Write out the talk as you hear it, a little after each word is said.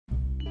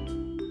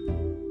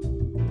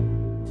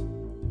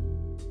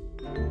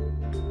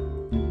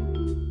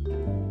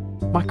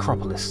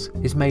Micropolis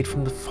is made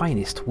from the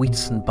finest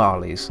wheats and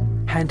barleys,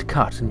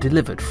 hand-cut and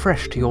delivered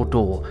fresh to your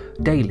door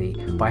daily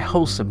by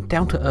wholesome,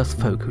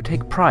 down-to-earth folk who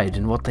take pride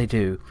in what they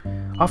do.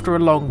 After a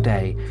long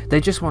day, they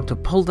just want to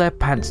pull their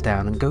pants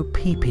down and go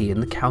pee-pee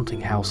in the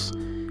counting house.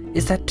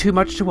 Is that too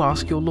much to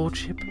ask, your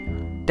lordship?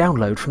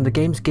 Download from the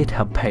game's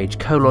GitHub page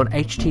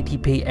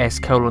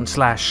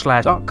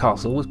https://Dark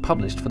Castle was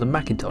published for the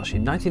Macintosh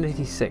in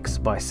 1986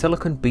 by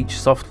Silicon Beach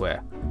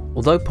Software.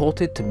 Although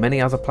ported to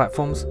many other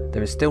platforms,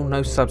 there is still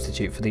no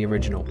substitute for the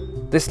original.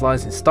 This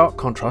lies in stark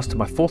contrast to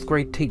my 4th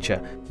grade teacher,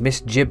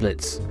 Miss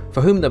Giblets, for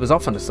whom there was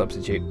often a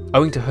substitute,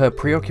 owing to her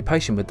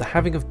preoccupation with the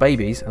having of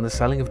babies and the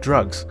selling of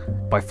drugs.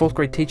 By 4th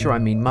grade teacher I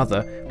mean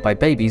mother, by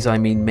babies I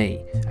mean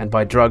me, and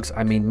by drugs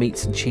I mean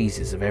meats and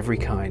cheeses of every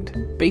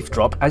kind. Beef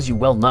Drop, as you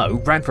well know,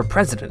 ran for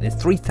president in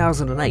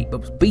 3008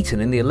 but was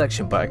beaten in the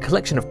election by a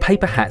collection of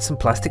paper hats and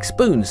plastic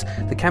spoons,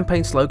 the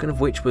campaign slogan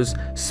of which was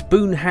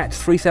 "Spoon Hat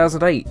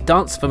 3008,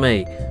 dance for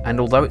me," and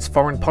although its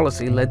foreign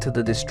policy led to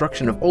the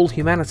destruction of all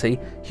humanity,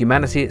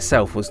 humanity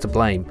itself was to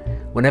blame.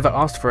 Whenever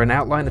asked for an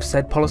outline of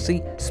said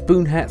policy,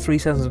 Spoon Hat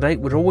 3008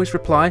 would always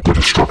reply, "The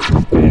destruction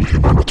of all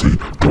humanity,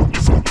 don't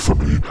vote for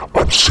me,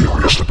 I'm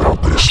serious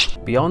about this."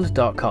 Beyond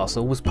Dark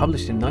Castle was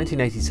published in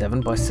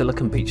 1987 by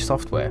Silicon Beach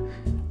Software.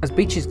 As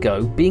beaches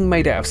go, being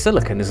made out of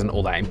silicon isn't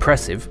all that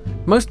impressive.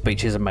 Most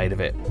beaches are made of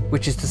it,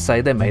 which is to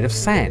say they're made of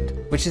sand,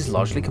 which is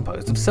largely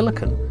composed of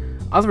silicon.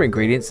 Other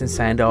ingredients in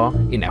sand are,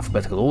 in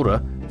alphabetical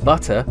order,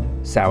 butter,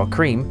 sour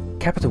cream,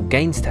 capital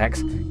gains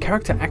tax,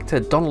 character actor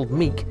Donald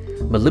Meek,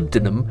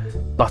 molybdenum,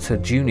 butter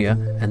junior,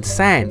 and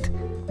sand.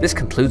 This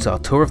concludes our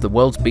tour of the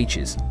world's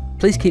beaches.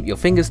 Please keep your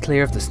fingers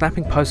clear of the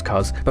snapping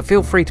postcards, but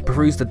feel free to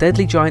peruse the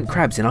deadly giant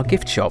crabs in our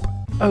gift shop.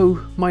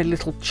 Oh, my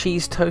little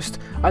cheese toast,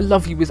 I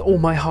love you with all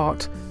my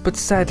heart, but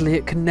sadly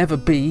it can never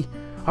be.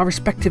 Our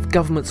respective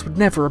governments would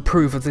never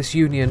approve of this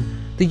union,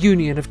 the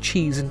union of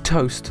cheese and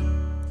toast.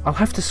 I'll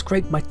have to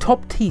scrape my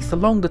top teeth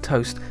along the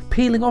toast,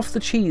 peeling off the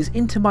cheese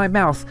into my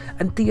mouth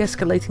and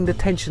de-escalating the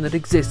tension that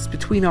exists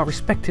between our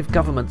respective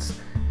governments.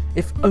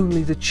 If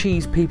only the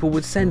cheese people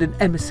would send an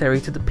emissary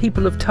to the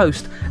people of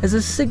toast as a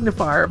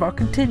signifier of our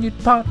continued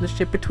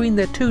partnership between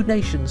their two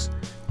nations,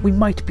 we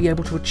might be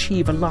able to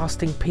achieve a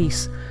lasting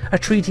peace, a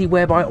treaty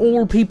whereby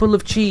all people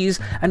of cheese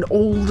and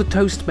all the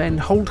toast men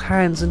hold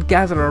hands and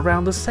gather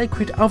around the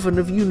sacred oven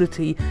of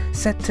unity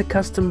set to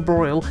custom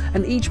broil,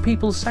 and each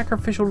people's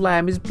sacrificial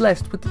lamb is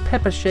blessed with the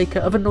pepper shaker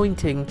of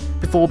anointing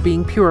before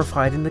being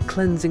purified in the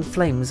cleansing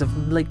flames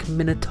of Lake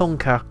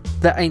Minnetonka.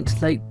 That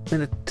ain't Lake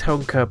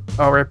Minnetonka,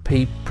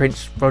 RIP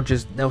Prince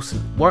Rogers Nelson.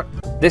 What?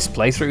 This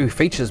playthrough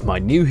features my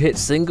new hit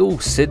single,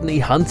 Sydney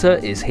Hunter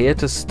Is Here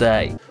to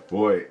Stay.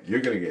 Boy,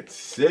 you're gonna get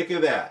sick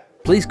of that.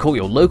 Please call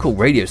your local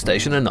radio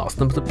station and ask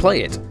them to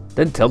play it.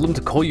 Then tell them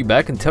to call you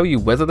back and tell you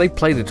whether they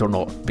played it or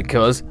not,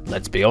 because,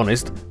 let's be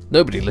honest,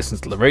 nobody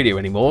listens to the radio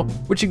anymore,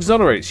 which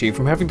exonerates you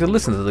from having to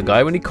listen to the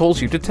guy when he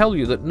calls you to tell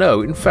you that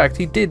no, in fact,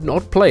 he did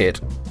not play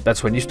it.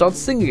 That's when you start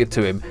singing it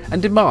to him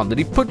and demand that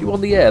he put you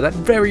on the air that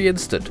very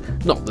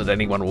instant. Not that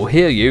anyone will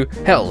hear you.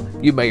 Hell,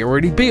 you may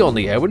already be on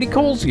the air when he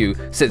calls you.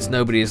 Since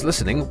nobody is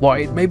listening, why,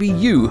 it may be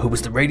you who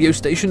was the radio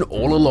station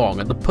all along,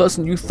 and the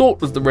person you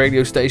thought was the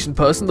radio station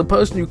person, the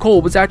person you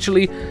called was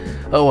actually...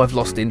 Oh, I've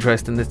lost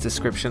interest in this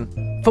description.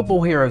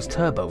 Football Heroes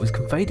Turbo was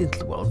conveyed into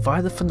the world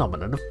via the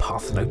phenomenon of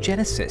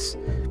parthenogenesis,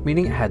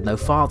 meaning it had no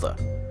father.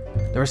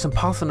 There are some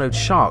parthenode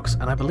sharks,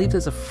 and I believe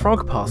there's a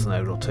frog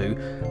parthenode or two,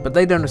 but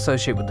they don't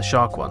associate with the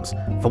shark ones.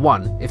 For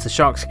one, if the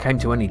sharks came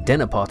to any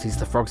dinner parties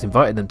the frogs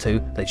invited them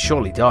to, they'd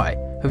surely die.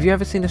 Have you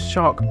ever seen a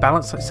shark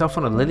balance itself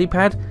on a lily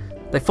pad?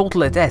 They fall to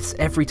their deaths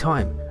every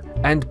time.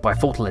 And by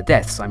fall to their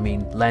deaths, I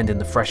mean land in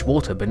the fresh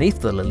water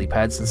beneath the lily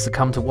pads and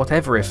succumb to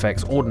whatever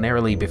effects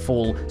ordinarily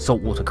befall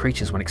saltwater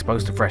creatures when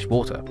exposed to fresh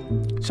water.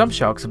 Some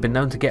sharks have been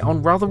known to get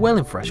on rather well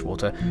in fresh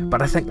water,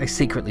 but I think they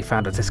secretly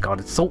found a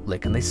discarded salt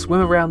lick and they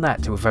swim around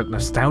that to evoke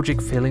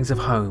nostalgic feelings of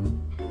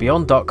home.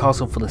 Beyond Dark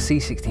Castle for the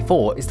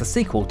C64 is the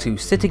sequel to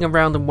Sitting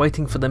Around and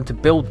Waiting for Them to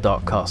Build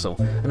Dark Castle,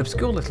 an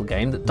obscure little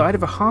game that died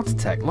of a heart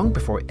attack long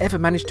before it ever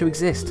managed to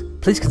exist.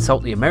 Please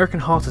consult the American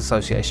Heart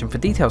Association for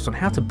details on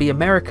how to be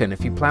American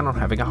if you plan on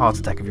having a heart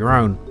attack of your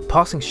own.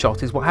 Passing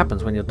shot is what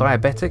happens when you're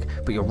diabetic,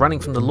 but you're running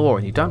from the law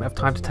and you don't have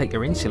time to take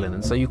your insulin,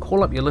 and so you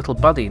call up your little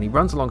buddy and he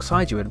runs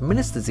alongside you and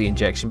administers the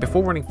injection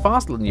before running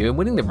faster than you and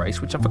winning the race,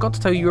 which I forgot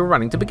to tell you were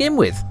running to begin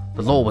with.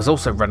 The law was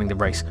also running the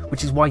race,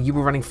 which is why you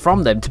were running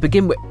from them to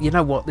begin with. You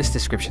know what, this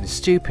description is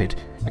stupid.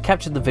 I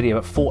captured the video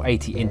at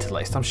 480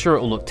 interlaced. I'm sure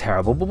it'll look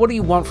terrible, but what do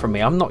you want from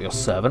me? I'm not your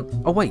servant.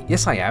 Oh wait,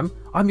 yes I am.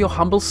 I'm your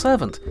humble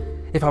servant.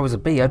 If I was a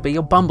bee, I'd be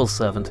your bumble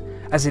servant.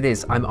 As it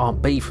is, I'm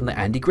Aunt Bee from the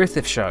Andy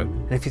Griffith Show.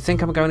 And if you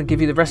think I'm going to give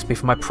you the recipe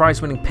for my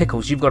prize-winning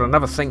pickles, you've got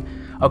another thing.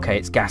 Okay,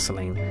 it's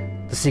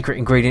gasoline. The secret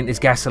ingredient is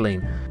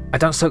gasoline. I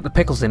don't soak the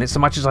pickles in it so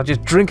much as I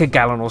just drink a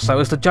gallon or so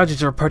as the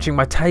judges are approaching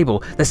my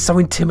table. They're so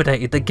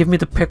intimidated they give me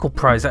the pickle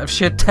prize out of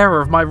sheer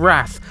terror of my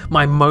wrath,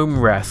 my mome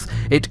wrath.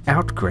 It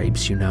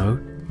outgrapes, you know.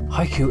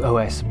 Haiku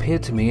OS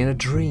appeared to me in a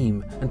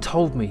dream and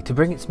told me to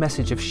bring its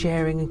message of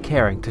sharing and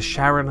caring to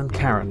Sharon and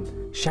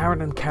Karen.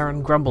 Sharon and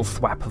Karen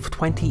Grumblethwap of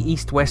 20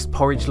 East West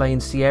Porridge Lane,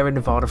 Sierra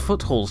Nevada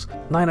Foothills,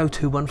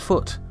 9021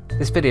 foot.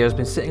 This video has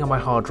been sitting on my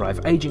hard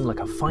drive, aging like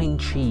a fine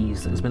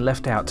cheese that has been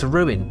left out to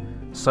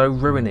ruin. So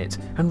ruin it,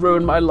 and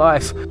ruin my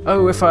life.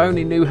 Oh, if I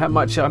only knew how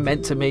much I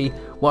meant to me,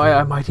 why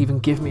I might even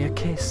give me a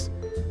kiss.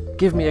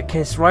 Give me a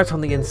kiss right on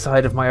the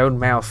inside of my own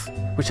mouth,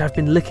 which I've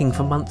been licking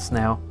for months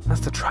now.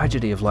 That's the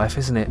tragedy of life,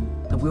 isn't it?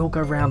 That we all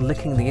go around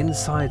licking the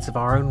insides of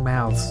our own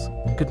mouths.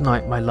 Good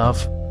night, my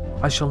love.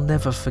 I shall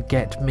never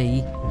forget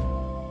me.